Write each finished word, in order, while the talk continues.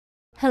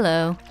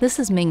Hello, this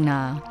is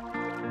Ming-Na.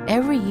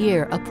 Every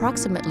year,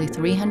 approximately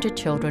 300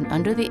 children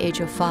under the age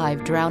of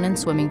 5 drown in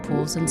swimming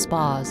pools and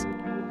spas.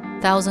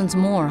 Thousands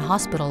more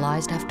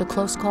hospitalized after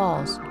close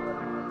calls.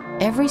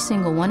 Every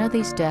single one of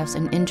these deaths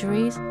and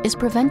injuries is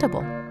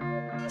preventable.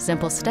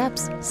 Simple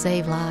steps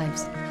save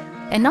lives.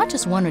 And not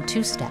just one or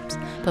two steps,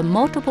 but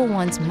multiple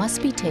ones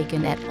must be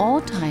taken at all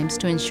times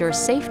to ensure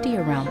safety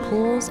around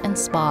pools and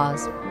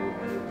spas.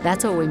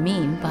 That's what we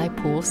mean by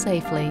pool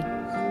safely.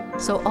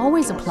 So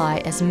always apply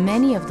as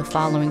many of the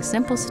following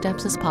simple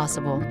steps as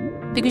possible,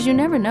 because you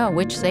never know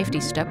which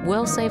safety step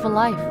will save a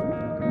life,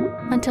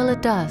 until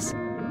it does.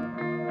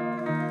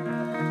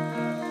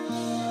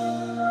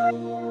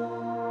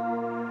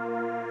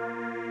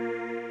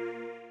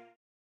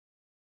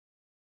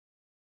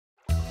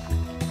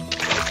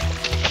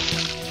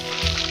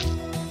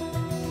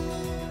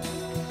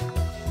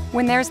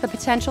 When there's the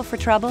potential for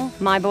trouble,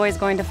 my boy's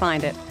going to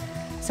find it.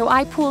 So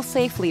I pool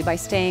safely by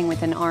staying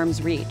within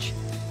arm's reach.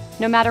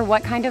 No matter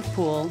what kind of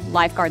pool,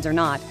 lifeguards or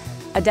not,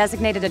 a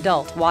designated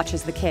adult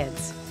watches the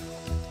kids.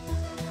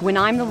 When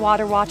I'm the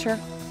water watcher,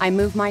 I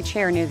move my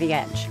chair near the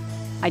edge.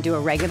 I do a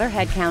regular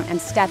head count and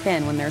step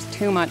in when there's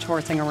too much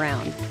horsing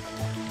around.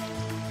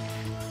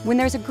 When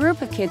there's a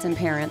group of kids and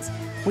parents,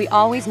 we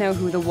always know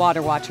who the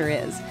water watcher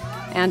is,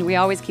 and we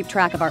always keep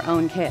track of our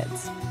own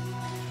kids.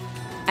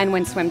 And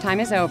when swim time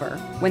is over,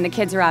 when the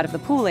kids are out of the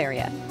pool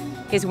area,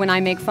 is when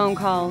I make phone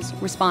calls,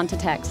 respond to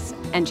texts,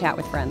 and chat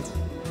with friends.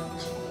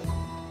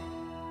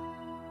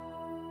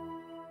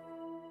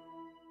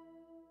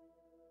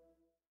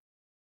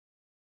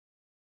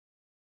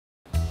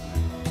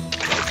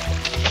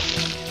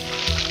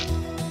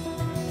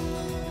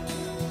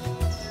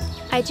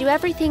 I do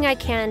everything I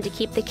can to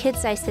keep the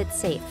kids I sit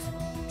safe,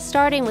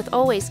 starting with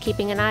always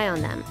keeping an eye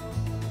on them.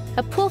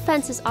 A pool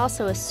fence is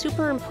also a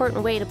super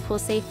important way to pool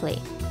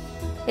safely.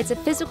 It's a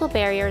physical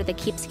barrier that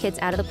keeps kids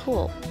out of the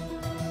pool.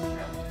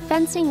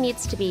 Fencing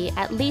needs to be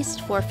at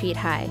least 4 feet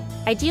high,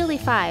 ideally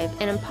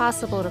 5, and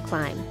impossible to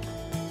climb.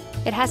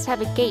 It has to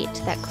have a gate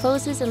that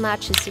closes and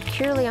latches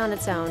securely on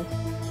its own,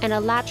 and a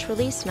latch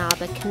release knob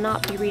that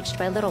cannot be reached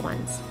by little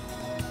ones.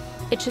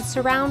 It should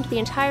surround the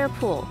entire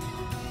pool,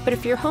 but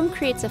if your home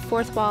creates a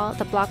fourth wall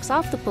that blocks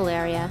off the pool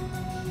area,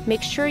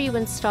 make sure you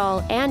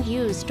install and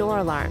use door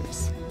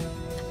alarms.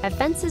 A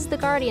fence is the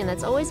guardian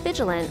that's always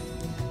vigilant,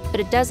 but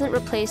it doesn't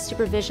replace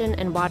supervision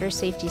and water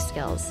safety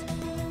skills.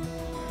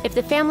 If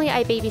the family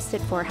I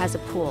babysit for has a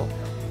pool,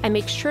 I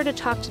make sure to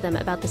talk to them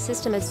about the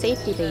system of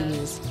safety they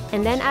use,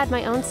 and then add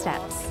my own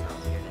steps.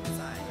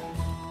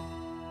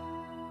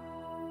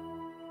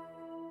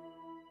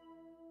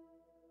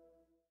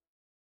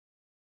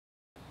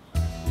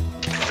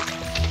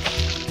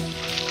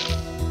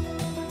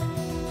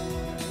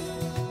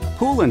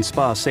 Pool and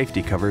spa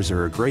safety covers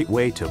are a great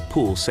way to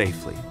pool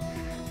safely.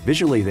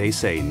 Visually, they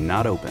say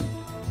 "not open,"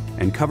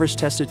 and covers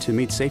tested to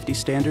meet safety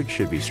standards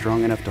should be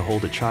strong enough to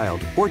hold a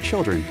child or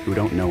children who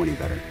don't know any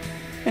better,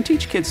 and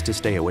teach kids to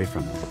stay away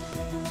from them.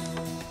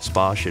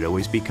 Spa should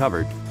always be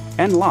covered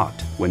and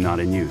locked when not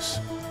in use.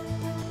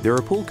 There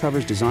are pool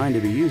covers designed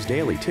to be used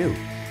daily too,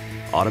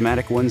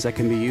 automatic ones that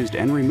can be used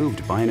and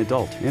removed by an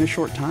adult in a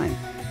short time.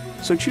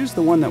 So choose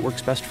the one that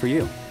works best for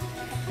you.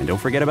 And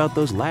don't forget about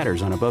those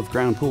ladders on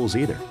above-ground pools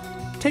either.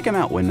 Take them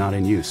out when not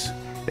in use.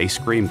 They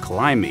scream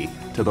 "climb me"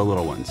 to the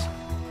little ones.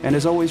 And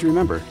as always,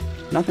 remember,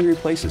 nothing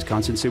replaces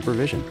constant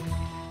supervision.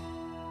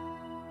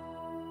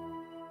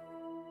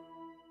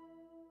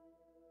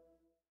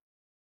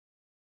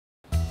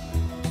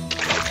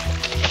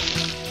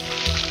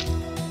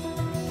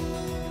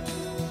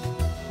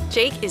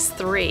 Jake is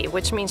 3,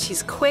 which means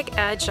he's quick,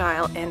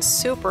 agile, and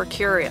super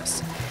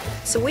curious.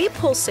 So we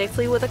pool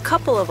safely with a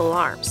couple of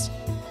alarms.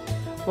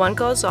 One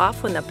goes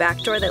off when the back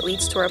door that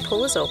leads to our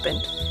pool is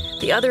opened.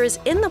 The other is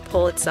in the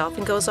pool itself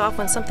and goes off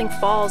when something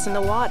falls in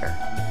the water.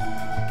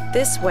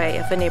 This way,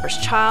 if a neighbor's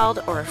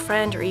child or a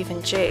friend or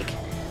even Jake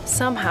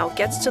somehow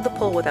gets to the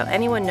pool without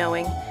anyone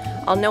knowing,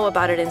 I'll know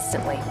about it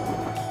instantly.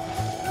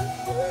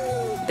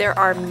 There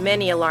are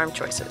many alarm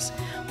choices.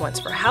 Ones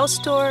for house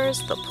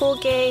doors, the pool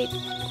gate,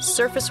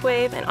 surface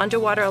wave, and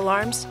underwater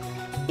alarms,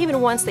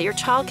 even ones that your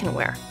child can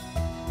wear.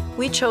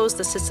 We chose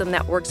the system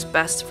that works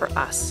best for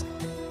us.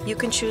 You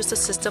can choose the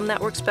system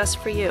that works best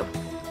for you.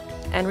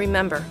 And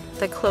remember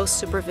that close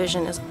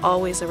supervision is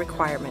always a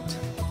requirement.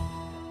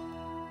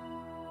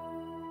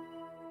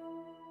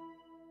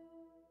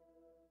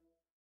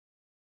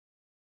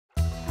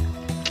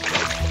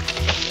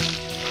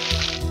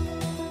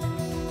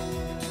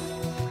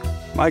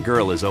 My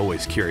girl is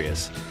always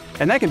curious,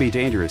 and that can be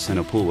dangerous in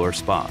a pool or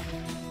spa.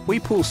 We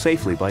pool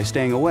safely by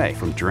staying away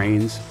from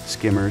drains,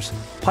 skimmers,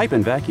 pipe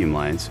and vacuum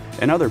lines,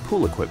 and other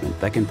pool equipment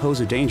that can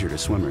pose a danger to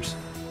swimmers.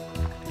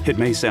 It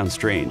may sound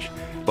strange,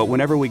 but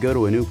whenever we go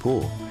to a new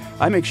pool,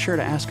 I make sure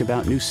to ask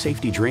about new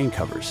safety drain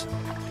covers.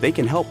 They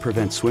can help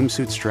prevent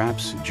swimsuit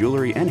straps,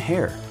 jewelry, and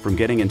hair from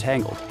getting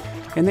entangled,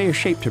 and they are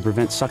shaped to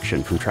prevent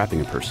suction from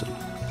trapping a person.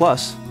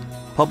 Plus,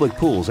 public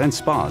pools and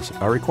spas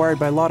are required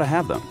by law to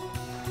have them.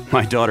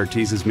 My daughter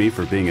teases me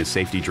for being a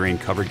safety drain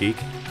cover geek,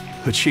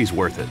 but she's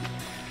worth it.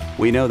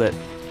 We know that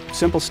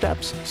simple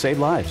steps save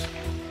lives.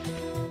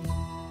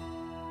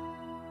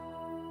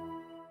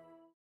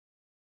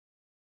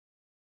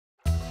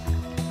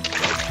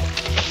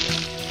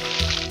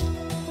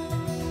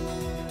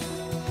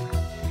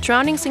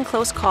 Drownings in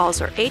close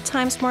calls are 8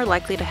 times more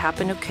likely to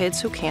happen to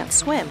kids who can't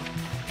swim,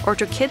 or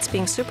to kids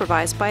being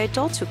supervised by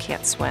adults who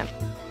can't swim.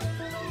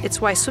 It's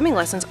why swimming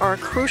lessons are a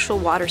crucial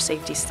water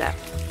safety step.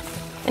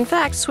 In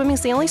fact, swimming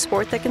is the only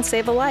sport that can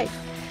save a life,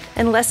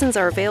 and lessons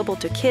are available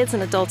to kids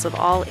and adults of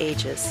all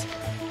ages.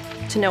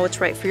 To know what's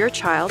right for your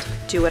child,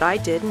 do what I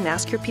did and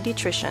ask your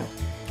pediatrician.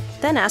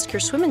 Then ask your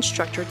swim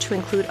instructor to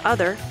include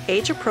other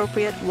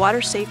age-appropriate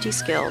water safety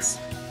skills.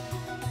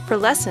 For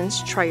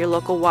lessons, try your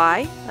local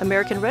Y,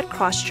 American Red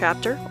Cross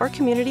chapter, or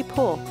community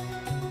pool.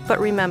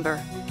 But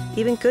remember,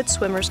 even good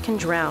swimmers can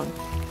drown,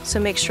 so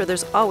make sure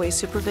there's always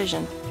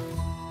supervision.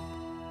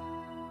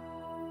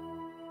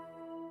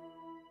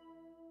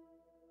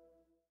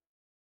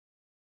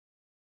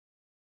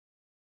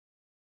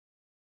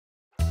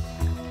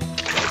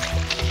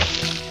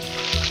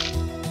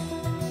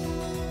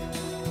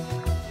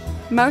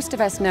 Most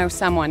of us know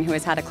someone who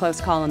has had a close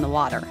call in the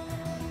water.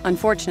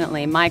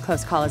 Unfortunately, my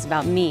close call is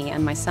about me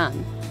and my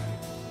son.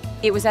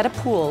 It was at a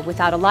pool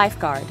without a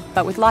lifeguard,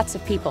 but with lots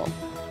of people.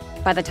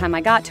 By the time I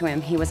got to him,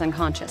 he was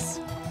unconscious.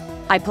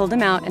 I pulled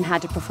him out and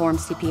had to perform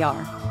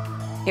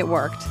CPR. It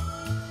worked.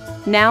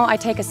 Now I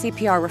take a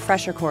CPR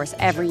refresher course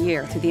every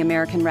year through the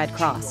American Red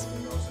Cross.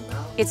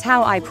 It's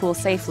how I pool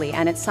safely,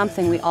 and it's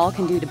something we all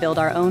can do to build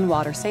our own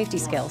water safety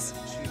skills.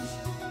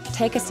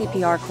 Take a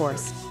CPR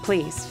course,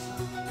 please,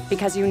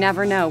 because you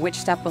never know which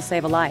step will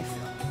save a life,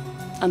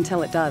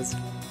 until it does.